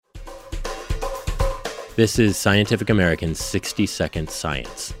This is Scientific American's 60-Second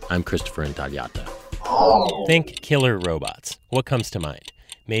Science. I'm Christopher Intagliata. Think killer robots. What comes to mind?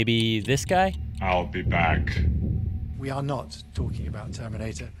 Maybe this guy? I'll be back. We are not talking about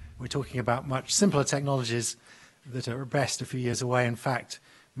Terminator. We're talking about much simpler technologies that are at best a few years away. In fact,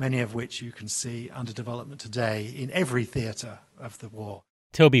 many of which you can see under development today in every theatre of the war.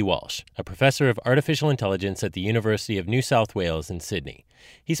 Toby Walsh, a professor of artificial intelligence at the University of New South Wales in Sydney.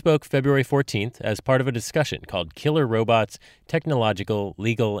 He spoke February 14th as part of a discussion called Killer Robots, Technological,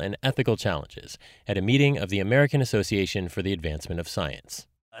 Legal, and Ethical Challenges at a meeting of the American Association for the Advancement of Science.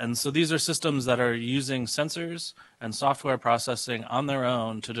 And so these are systems that are using sensors and software processing on their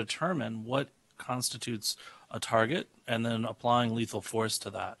own to determine what constitutes a target and then applying lethal force to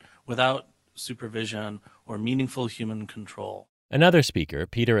that without supervision or meaningful human control. Another speaker,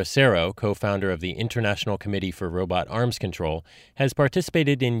 Peter Acero, co-founder of the International Committee for Robot Arms Control, has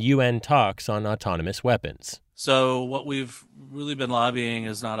participated in UN talks on autonomous weapons. So what we've really been lobbying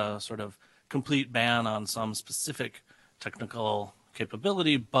is not a sort of complete ban on some specific technical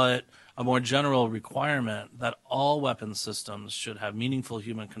capability, but a more general requirement that all weapons systems should have meaningful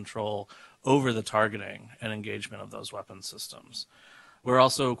human control over the targeting and engagement of those weapons systems. We're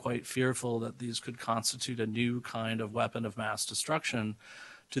also quite fearful that these could constitute a new kind of weapon of mass destruction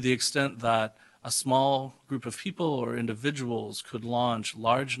to the extent that a small group of people or individuals could launch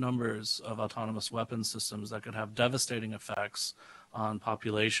large numbers of autonomous weapon systems that could have devastating effects on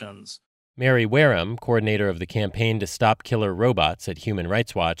populations. Mary Wareham, coordinator of the campaign to stop killer robots at Human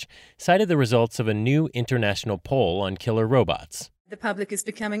Rights Watch, cited the results of a new international poll on killer robots. The public is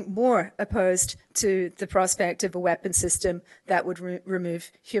becoming more opposed to the prospect of a weapon system that would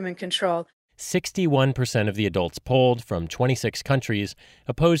remove human control. 61% of the adults polled from 26 countries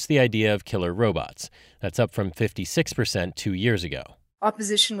opposed the idea of killer robots. That's up from 56% 2 years ago.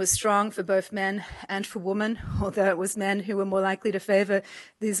 Opposition was strong for both men and for women, although it was men who were more likely to favor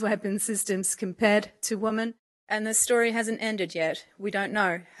these weapon systems compared to women. And the story hasn't ended yet. We don't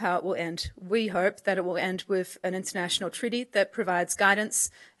know how it will end. We hope that it will end with an international treaty that provides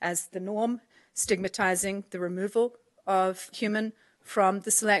guidance as the norm, stigmatizing the removal of human from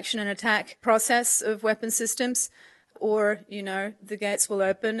the selection and attack process of weapon systems. Or, the gates will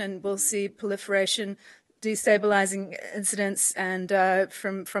open and we'll see proliferation, destabilizing incidents, and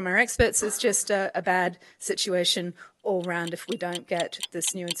from our experts, it's just a bad situation all round if we don't get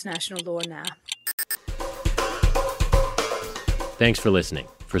this new international law now. Thanks for listening.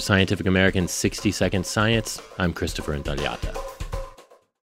 For Scientific American's 60-Second Science, I'm Christopher Intagliata.